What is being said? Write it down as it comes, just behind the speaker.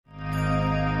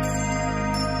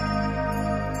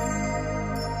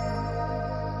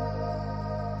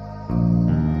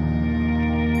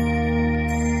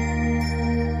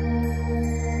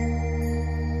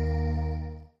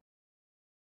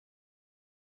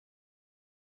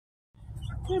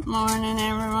Good morning,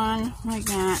 everyone. We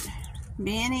got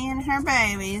Bennie and her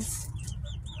babies.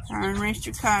 Her and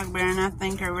Rooster Cogburn, I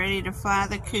think, are ready to fly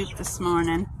the coop this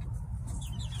morning.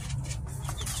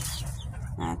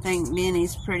 I think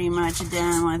Bennie's pretty much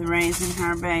done with raising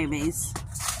her babies.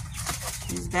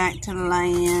 She's back to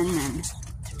laying and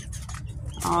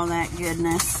all that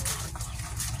goodness.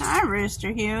 Hi,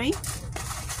 Rooster Huey.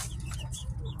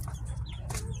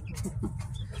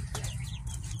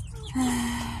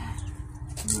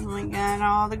 We got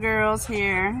all the girls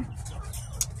here.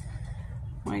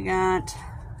 We got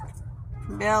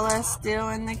Bella still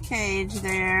in the cage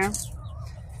there.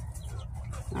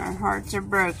 Our hearts are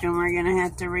broken. We're gonna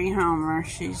have to rehome her.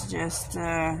 She's just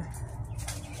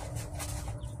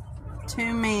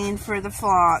too mean for the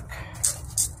flock.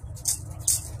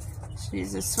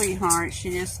 She's a sweetheart.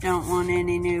 She just don't want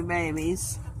any new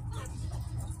babies.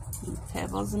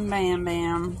 Pebbles and Bam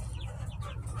Bam.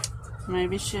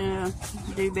 Maybe she'll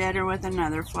do better with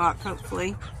another flock,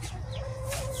 hopefully.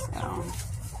 So,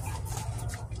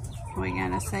 we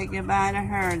gotta say goodbye to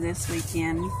her this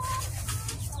weekend.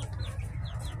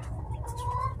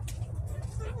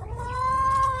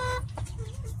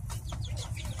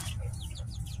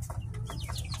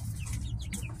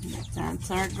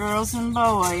 That's our girls and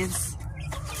boys.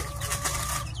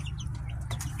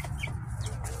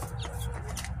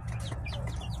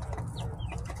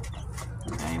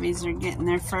 Babies are getting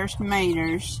their first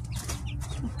maters.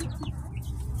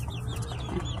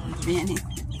 Bennie.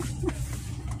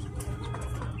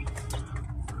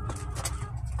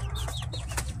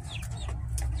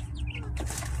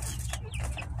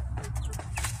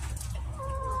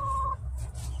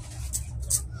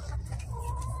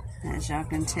 As y'all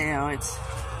can tell, it's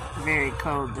very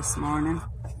cold this morning.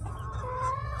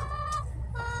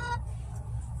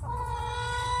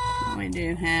 We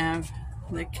do have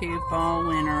the coop all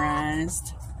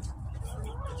winterized,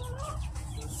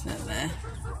 so the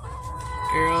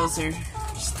girls are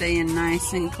staying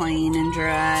nice and clean and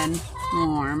dry and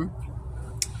warm.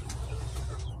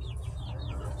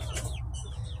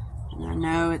 And I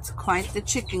know it's quite the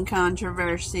chicken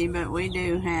controversy, but we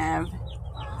do have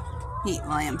heat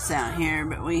lamps out here,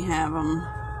 but we have them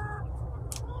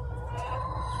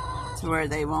to where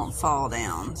they won't fall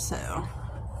down, so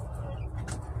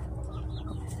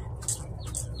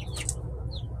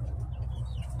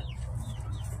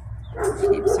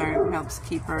helps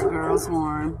keep our girls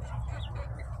warm.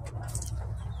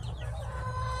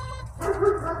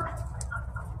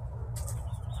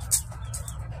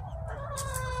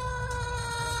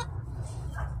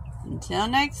 Until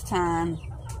next time,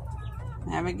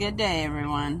 have a good day,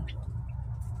 everyone.